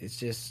 and it's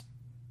just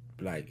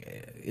like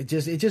it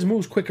just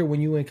moves quicker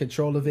when you're in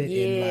control of it. And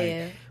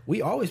Yeah. like we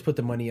always put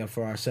the money up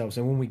for ourselves,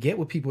 and when we get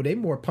with people, they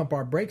more pump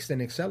our brakes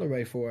than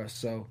accelerate for us.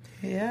 So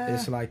Yeah.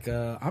 it's like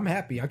I'm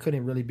happy. I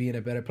couldn't really be in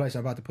a better place.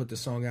 I'm about to put the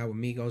song out with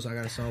Migos. I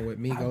got a song with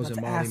I was Migos about and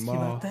to Molly ask you Mall.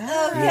 about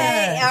that. Okay,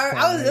 Yeah.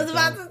 I was just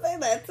about to say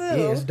that too.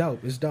 Yeah, it's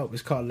dope. It's dope.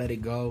 It's called Let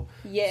It Go.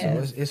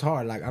 Yeah. So it's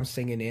hard. Like I'm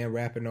singing and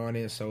rapping on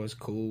it, so it's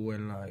cool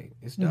and like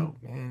it's dope,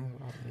 man.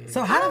 Yeah.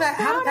 So how did that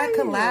proud of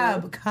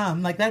collab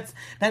come? Like that's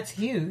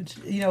huge.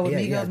 You know, with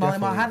Migos, Molly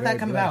Mall. How did that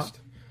come about?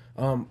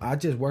 I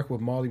just worked with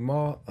Molly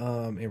Mall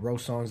and wrote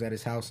songs at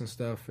his house and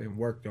stuff, and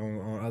worked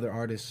on other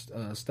artists'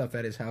 stuff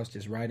at his house,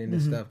 just writing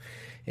and stuff.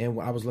 And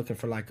I was looking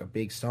for like a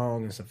big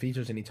song and some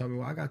features, and he told me,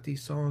 "Well, I got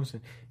these songs,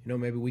 and you know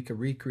maybe we could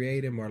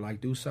recreate them or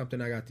like do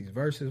something. I got these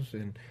verses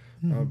and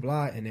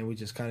blah." And then we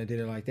just kind of did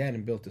it like that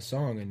and built the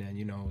song, and then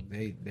you know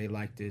they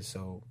liked it,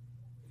 so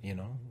you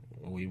know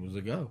we was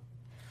a go.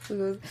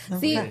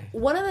 See, Okay.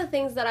 one of the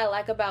things that I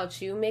like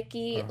about you,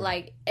 Mickey,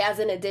 like as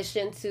an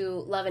addition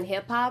to Love and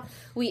Hip Hop,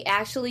 we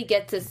actually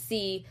get to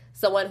see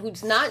someone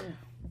who's not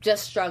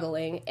just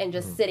struggling and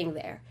just sitting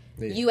there.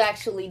 Yeah. You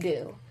actually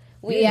do.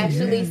 We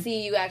actually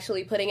see you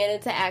actually putting it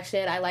into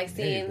action. I like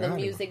seeing the got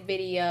it. music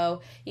video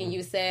and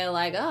you saying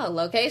like, oh,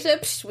 location,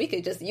 psh, we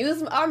could just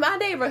use my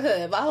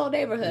neighborhood, my whole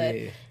neighborhood.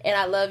 Yeah. And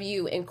I love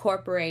you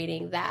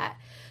incorporating that.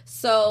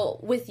 So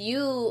with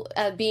you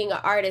being an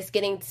artist,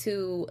 getting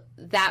to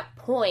that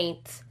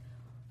point,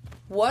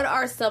 what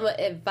are some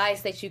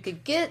advice that you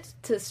could get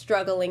to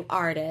struggling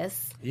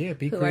artists Yeah,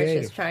 be who are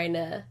creative. just trying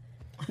to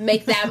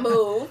make that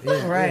move?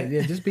 Yeah, Right.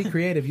 Yeah, just be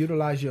creative.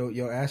 Utilize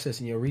your assets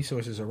and your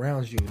resources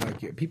around you.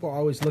 Like people are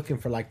always looking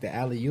for like the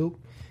alley oop,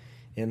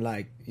 and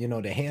like you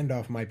know the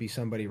handoff might be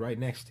somebody right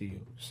next to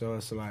you. So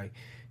it's like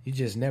you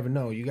just never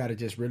know. You got to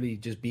just really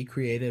just be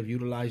creative.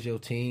 Utilize your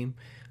team.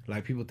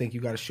 Like people think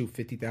you got to shoot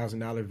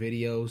 $50,000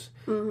 videos.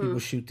 People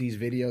shoot these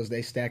videos.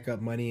 They stack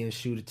up money and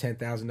shoot a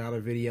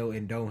 $10,000 video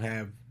and don't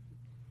have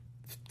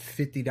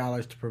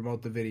 $50 to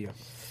promote the video.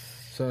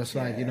 So it's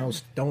like you know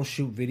don't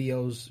shoot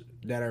videos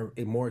that are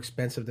more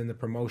expensive than the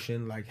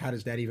promotion. Like, how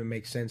does that even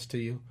make sense to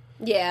you?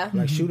 Yeah.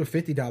 Like, shoot a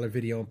 $50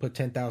 video and put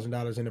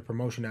 $10,000 in the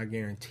promotion. I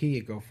guarantee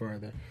it go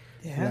further.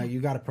 Yeah. Like,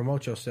 you got to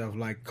promote yourself.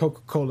 Like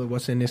Coca-Cola,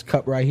 what's in this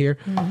cup right here?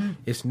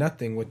 It's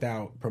nothing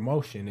without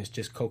promotion. It's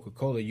just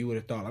Coca-Cola. You would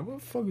have thought, like, what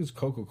the fuck is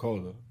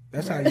Coca-Cola?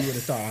 That's how you would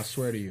have thought. I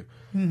swear to you.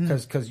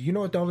 Because you know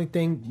what the only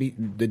thing,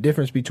 the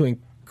difference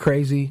between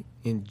crazy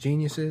and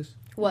genius is?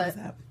 What?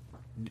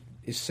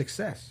 It's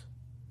success.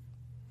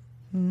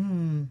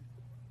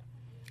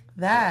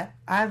 That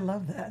I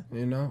love that.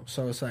 You know,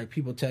 so it's like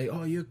people tell you,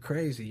 "Oh, you're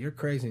crazy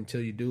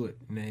until you do it,"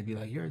 and they be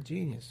like, "You're a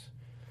genius."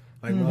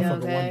 Like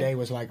motherfucker Okay. one day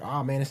was like,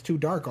 "Oh man, it's too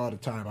dark all the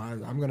time.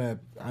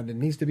 There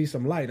needs to be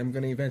some light. I'm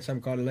gonna invent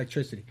something called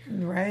electricity."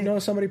 Right. You know,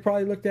 somebody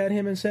probably looked at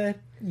him and said,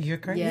 You're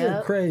crazy. Yeah.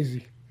 "You're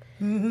crazy,"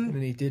 and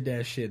then he did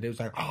that shit. It was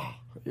like, "Oh,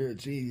 you're a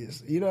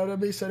genius." You know what I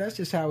mean? So that's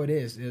just how it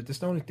is. That's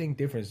the only thing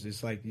difference.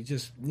 It's like you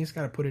just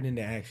gotta put it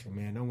into action,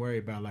 man. Don't worry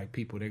about like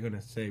people. They're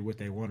gonna say what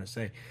they want to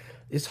say.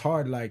 It's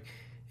hard, like.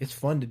 It's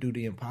fun to do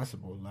the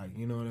impossible, like,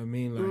 you know what I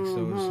mean? Like,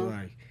 so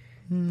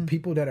it's like,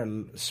 people that are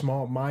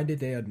small-minded,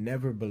 they'll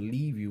never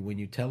believe you when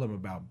you tell them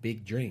about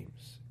big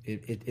dreams.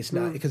 It's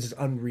not, because it's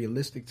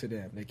unrealistic to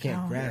them. They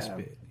can't grasp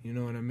it, you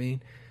know what I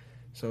mean?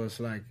 So it's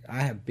like,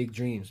 I have big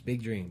dreams.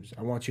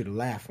 I want you to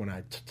laugh when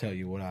I tell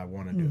you what I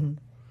want to do.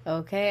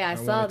 Okay, I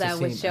want saw it to that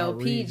with seem your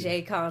outrageous.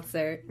 PJ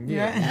concert.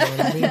 Yeah, you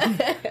know what I mean?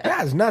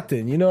 That's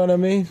nothing, you know what I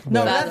mean?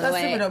 No, By that's, the that's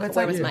way, super dope. It's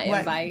where like was my what-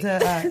 invite?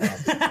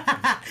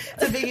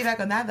 To piggyback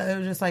on that, though, it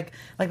was just like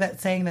that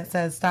saying that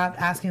says, "Stop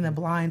asking the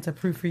blind to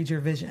proofread your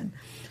vision."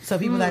 So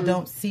people that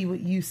don't see what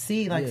you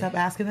see, like stop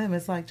asking them.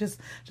 It's like just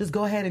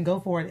go ahead and go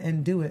for it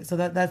and do it. So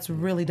that's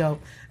really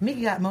dope.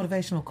 Mickey got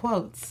motivational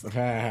quotes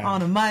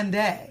on a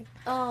Monday.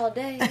 All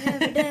day,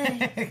 every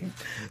day.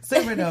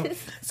 Super dope.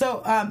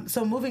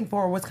 So moving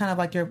forward, what's kind of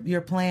like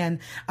your plan?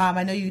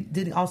 I know you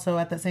did also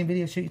at that same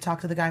video shoot. You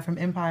talked to the guy from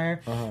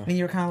Empire, and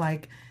you were kind of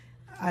like,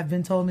 "I've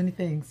been told many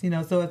things," you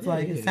know. So it's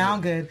like it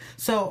sound good.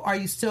 So are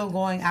you still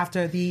going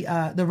after the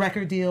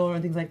record deal or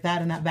things like that,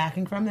 and not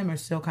backing from them, or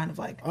still kind of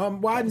like?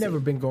 Well, I've never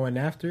been going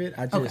after it.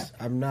 Okay.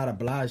 I'm not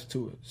obliged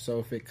to it. So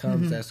if it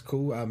comes, that's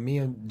cool. Me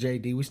and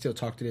JD, we still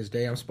talk to this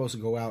day. I'm supposed to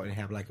go out and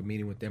have like a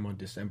meeting with them on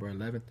December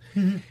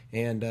 11th.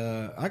 And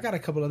I got a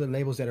couple other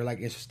labels that are like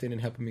interested in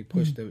helping me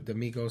push the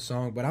Migos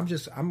song. But I'm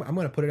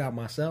going to put it out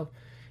myself.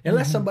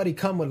 Unless somebody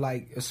come with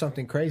like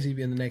something crazy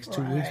in the next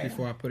 2 weeks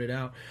before I put it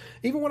out.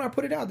 Even when I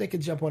put it out, they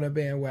could jump on a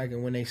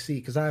bandwagon when they see,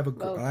 because I have a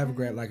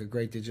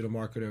great digital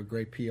marketer, a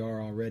great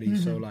PR already.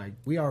 So like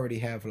we already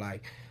have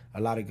like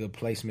a lot of good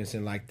placements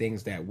and like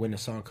things that when the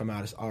song come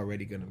out, it's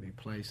already going to be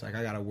placed. Like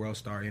I got a World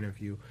Star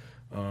interview.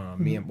 I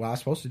was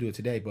supposed to do it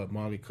today, but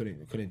Molly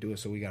couldn't do it,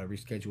 so we got to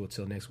reschedule it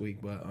till next week.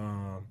 But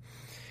I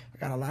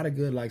got a lot of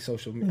good like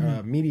social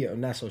media,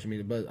 not social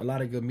media, but a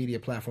lot of good media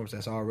platforms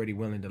that's already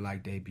willing to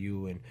like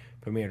debut and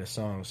premiere the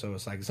song. So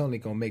it's like it's only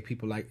gonna make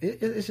people like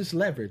it's just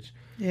leverage.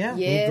 Yeah.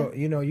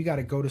 You got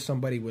to go to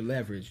somebody with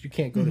leverage. You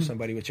can't go to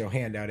somebody with your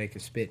hand out; they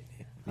can spit.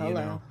 You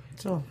know.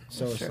 So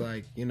it's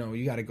like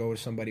you got to go to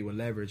somebody with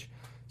leverage.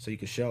 So you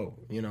can show,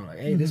 like,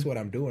 hey, this is what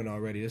I'm doing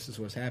already. This is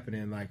what's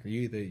happening. Like,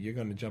 you're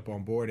going to jump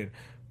on board and,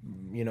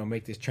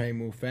 make this train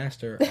move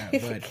faster.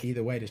 But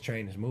either way, this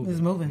train is moving.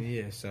 It's moving.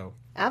 Yeah, so.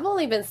 I've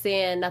only been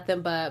seeing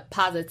nothing but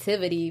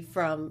positivity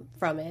from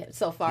it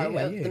so far.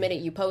 The minute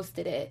you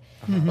posted it,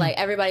 like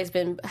everybody's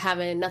been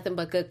having nothing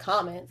but good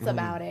comments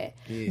about it.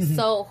 Yeah.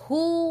 So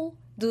who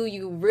do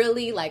you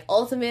really like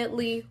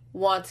ultimately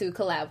want to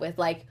collab with?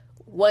 Like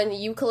when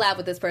you collab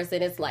with this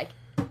person, it's like,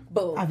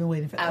 boom. I've been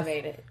waiting for that. I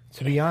made it.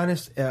 To be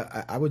honest,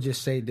 I would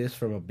just say this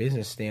from a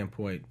business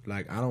standpoint.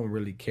 Like, I don't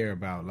really care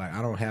about, like,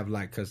 I don't have,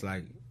 like, because,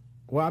 like,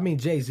 well, I mean,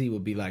 Jay-Z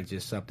would be, like,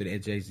 just something.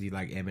 And Jay-Z,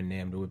 like,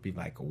 Eminem, it would be,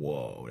 like,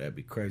 whoa, that'd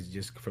be crazy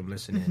just from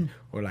listening.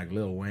 Or, like,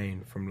 Lil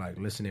Wayne from, like,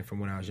 listening from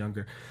when I was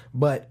younger.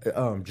 But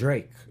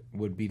Drake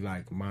would be,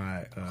 like,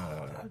 my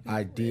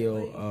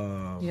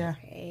ideal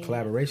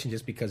collaboration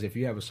just because if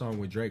you have a song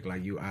with Drake,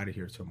 like, you out of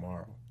here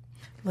tomorrow.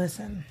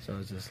 Listen. So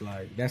it's just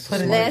like that's we're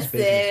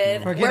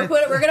gonna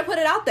put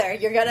it out there.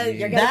 You're gonna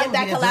get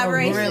that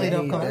collaboration.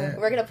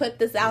 We're gonna put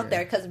this out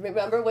there because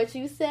remember what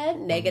you said: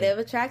 negative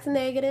attracts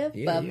negative,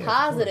 but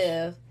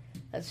positive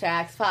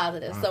attracts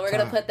positive. So we're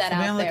gonna put that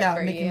out there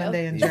for Nicki you.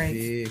 Monday and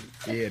Drake.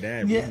 We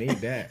need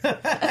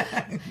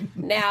that.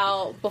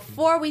 Now,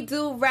 before we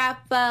do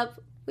wrap up,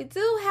 we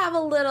do have a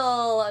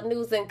little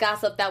news and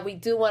gossip that we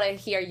do want to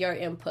hear your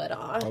input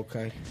on.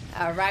 Okay.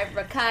 All right,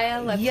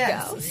 Rakaya, let's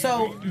go.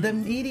 So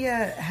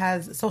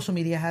the social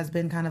media has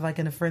been kind of like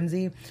in a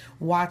frenzy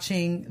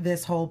watching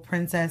this whole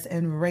Princess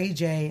and Ray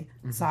J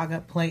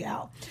saga play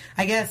out.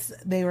 I guess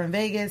they were in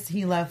Vegas.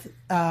 He left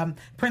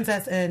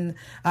Princess and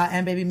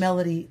Baby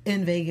Melody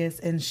in Vegas,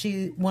 and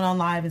she went on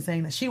live and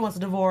saying that she wants a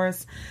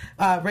divorce.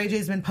 Ray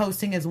J's been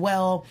posting as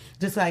well,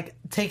 just like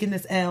taking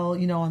this L,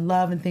 on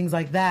love and things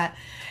like that.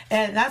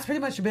 And that's pretty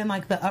much been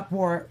like the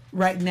uproar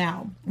right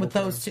now with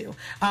those two.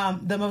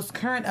 The most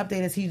current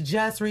update is he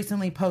just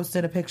recently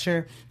posted a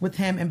picture with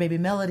him and Baby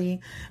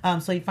Melody.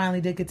 So he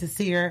finally did get to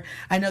see her.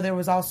 I know there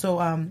was also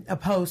a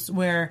post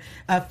where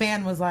a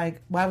fan was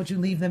like, why would you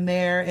leave them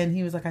there? And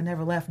he was like, I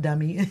never left,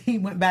 dummy. He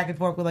went back and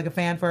forth with like a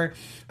fan for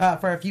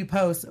a few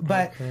posts.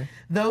 But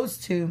those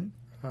two...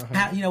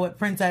 with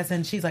Princess,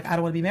 and she's like, I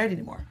don't want to be married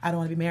anymore. I don't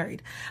want to be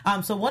married.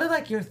 So what are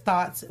like your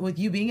thoughts with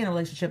you being in a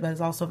relationship that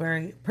is also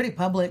pretty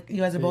public?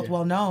 You guys are both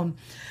well known.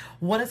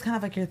 What is kind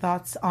of like your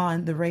thoughts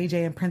on the Ray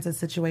J and Princess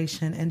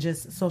situation and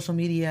just social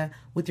media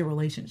with your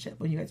relationship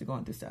when you guys are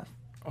going through stuff?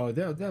 Oh,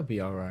 they'll be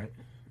all right.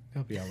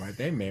 They'll be all right.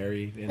 They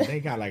married and they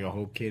got like a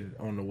whole kid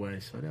on the way,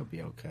 so they'll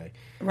be okay.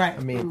 Right.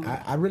 I mean,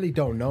 I really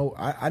don't know.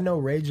 I know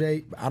Ray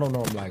J. I don't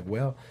know him like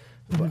well.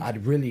 But I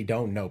really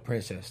don't know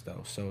Princess,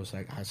 though. So it's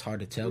like, it's hard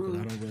to tell because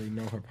I don't really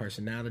know her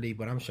personality.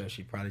 But I'm sure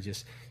she's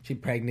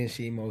pregnant,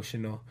 she's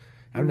emotional.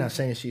 I'm not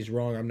saying she's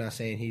wrong. I'm not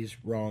saying he's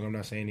wrong. I'm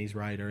not saying he's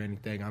right or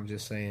anything. I'm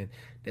just saying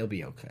they'll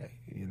be okay.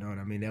 You know what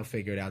I mean? They'll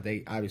figure it out.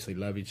 They obviously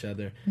love each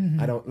other.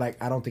 I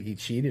don't think he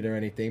cheated or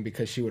anything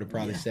because she would have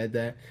probably said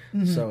that.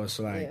 So it's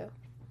like...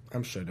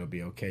 I'm sure they'll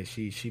be okay.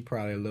 She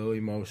probably a little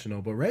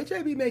emotional, but Ray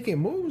J be making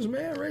moves,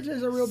 man. Ray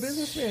J's a real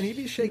businessman. He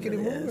be shaking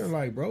and moving,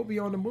 like bro be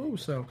on the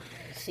move. So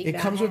it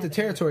comes with the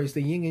territory. It's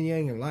the yin and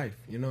yang in life.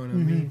 You know what I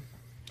mean?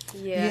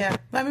 Yeah.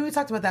 I mean, we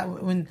talked about that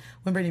when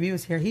Brittany B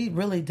was here. He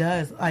really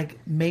does like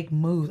make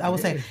moves. I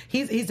would say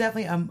he's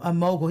definitely a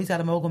mogul. He's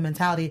got a mogul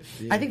mentality.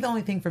 I think the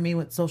only thing for me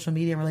with social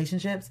media and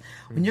relationships,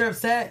 when you're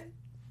upset,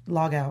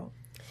 log out.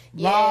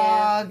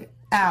 Log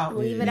out.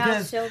 Leave it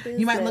out. Show business.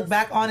 You might look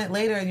back on it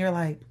later and you're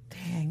like,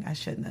 dang, I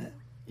shouldn't have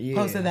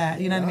posted that.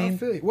 You know what I mean?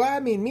 feel you. Well, I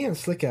mean, me and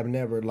Slick have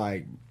never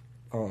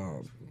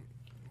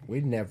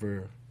we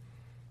never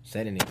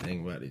said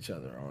anything about each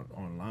other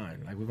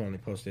online. Like we've only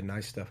posted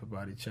nice stuff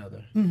about each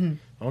other. The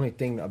only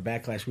thing, a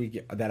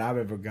backlash that I've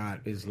ever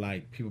got is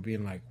like people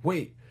being like,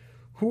 wait,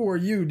 who are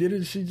you?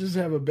 Didn't she just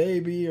have a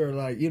baby? Or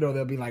like,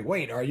 they'll be like,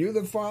 wait, are you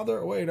the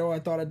father? Wait, I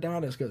thought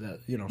Adonis, because,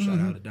 shout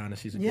out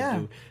Adonis, he's a good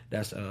dude.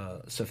 That's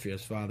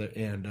Sophia's father.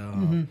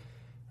 And,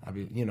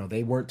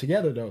 they weren't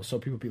together though. So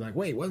people be like,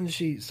 wait, wasn't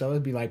she? So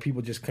it'd be like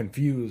people just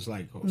confused,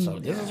 like, so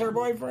this is her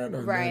boyfriend?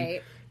 Or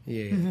right.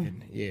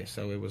 Then,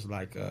 so it was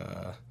like,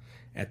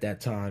 at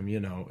that time,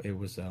 it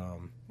was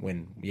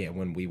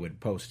when we would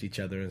post each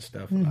other and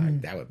stuff,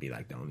 like that would be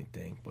like the only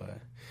thing. But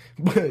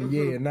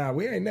we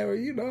ain't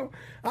never,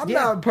 I'm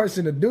not a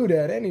person to do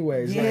that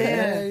anyways.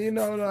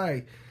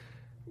 Like,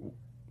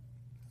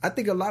 I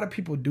think a lot of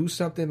people do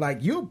something like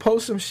you'll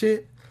post some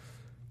shit,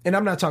 and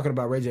I'm not talking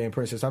about Ray J and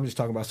Princess. I'm just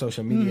talking about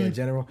social media in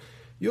general.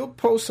 You'll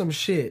post some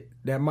shit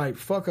that might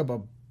fuck up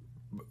a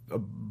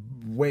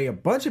way a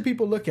bunch of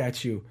people look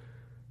at you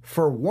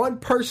for one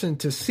person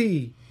to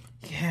see.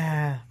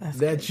 Yeah,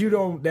 that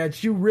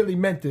you really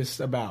meant this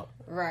about.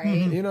 Right.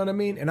 You know what I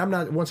mean? And I'm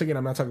not talking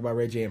about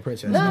Ray J and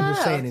Princess. I'm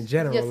just saying in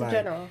general. Just like, in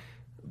general.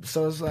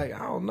 So it's like, I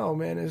don't know,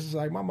 man. It's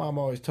like my mom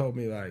always told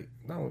me, like,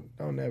 don't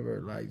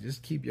ever, like,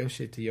 just keep your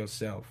shit to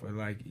yourself. Or,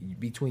 like,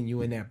 between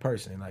you and that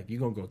person. Like, you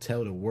going to go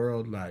tell the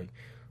world, like,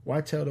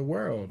 why tell the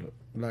world?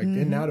 Like,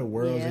 then now the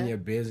world's in your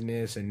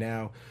business, and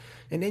now...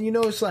 And then,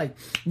 it's like,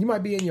 you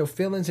might be in your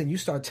feelings, and you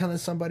start telling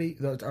somebody,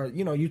 or,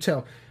 you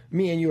tell...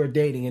 Me and you are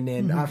dating, and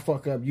then I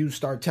fuck up. You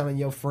start telling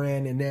your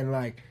friend, and then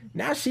like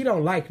now she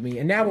don't like me,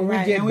 and now when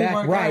we get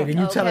back right, and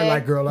you tell her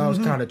like, "Girl, I was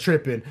kind of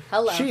tripping."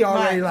 Hello. She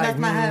already like, that's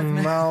my husband.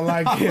 I don't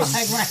like him.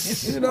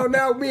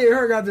 Now me and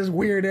her got this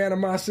weird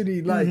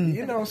animosity, like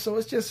So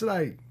it's just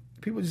like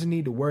people just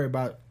need to worry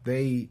about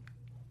they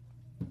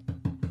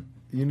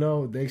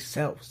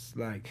selves,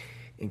 like,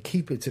 and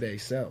keep it to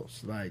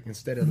themselves, like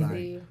instead of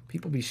like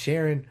people be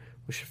sharing,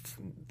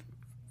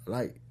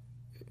 like.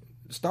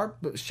 Start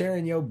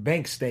sharing your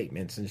bank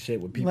statements and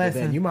shit with people.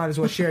 Then you might as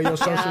well share your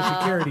social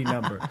security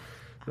number.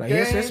 Like,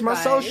 yes, it's my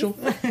social.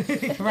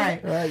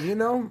 Right.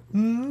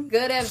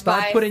 Good advice.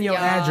 Start putting your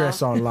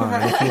address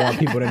online if you want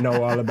people to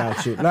know all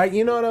about you. Like,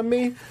 you know what I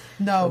mean?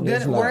 No,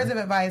 good words of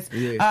advice.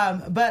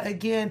 Yeah. But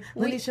again,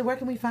 Lanisha, where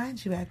can we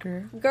find you at,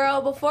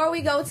 girl? Before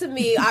we go to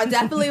me, I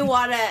definitely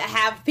want to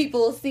have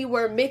people see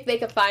where they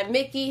can find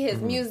Mickey,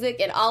 his music,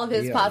 and all of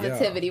his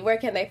positivity. Yeah. Where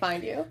can they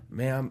find you?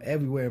 Man, I'm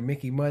everywhere.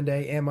 Mickey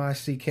Monday,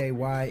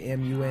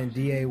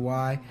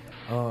 MICKYMUNDAY.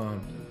 Oh,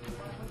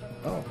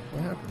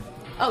 what happened?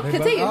 Oh,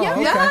 continue.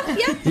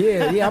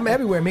 Yeah, I'm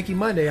everywhere. Mickey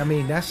Monday. I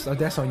mean, that's on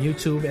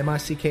YouTube.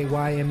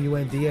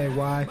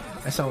 MICKYMUNDAY.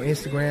 That's on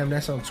Instagram.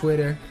 That's on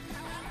Twitter.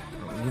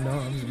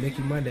 I'm just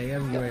Mickey Monday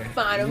everywhere.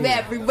 Find them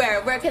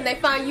everywhere. Where can they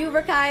find you,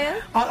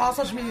 Rakaya? On all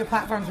social media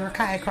platforms,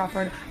 Rakaya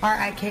Crawford,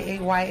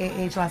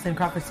 RIKAYAH, last name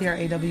Crawford,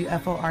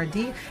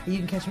 CRAWFORD. And you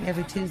can catch me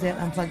every Tuesday at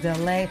Unplugged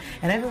LA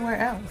and everywhere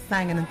else,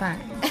 singing and things.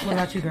 What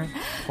about you, girl?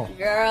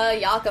 Girl,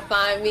 y'all can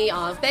find me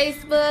on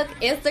Facebook,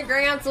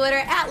 Instagram, Twitter,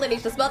 at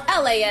Lanisha, spelled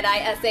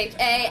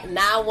LANISHA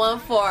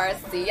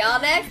 914. See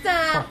y'all next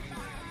time.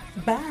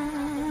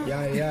 Bye.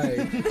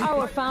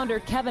 Our founder,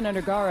 Kevin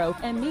Undergaro,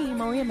 and me,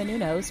 Maria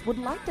Menounos, would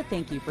like to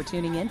thank you for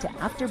tuning in to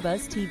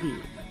AfterBuzz TV.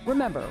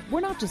 Remember, we're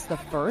not just the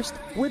first,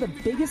 we're the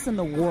biggest in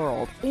the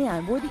world,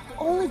 and we're the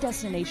only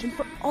destination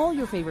for all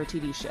your favorite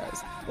TV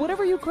shows.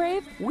 Whatever you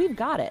crave, we've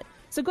got it.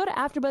 So go to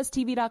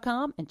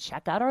AfterBuzzTV.com and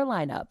check out our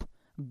lineup.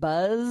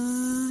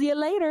 Buzz you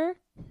later.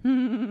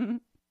 The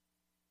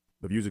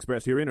views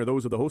expressed herein are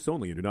those of the hosts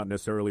only and do not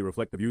necessarily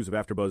reflect the views of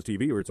AfterBuzz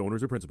TV or its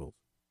owners or principals.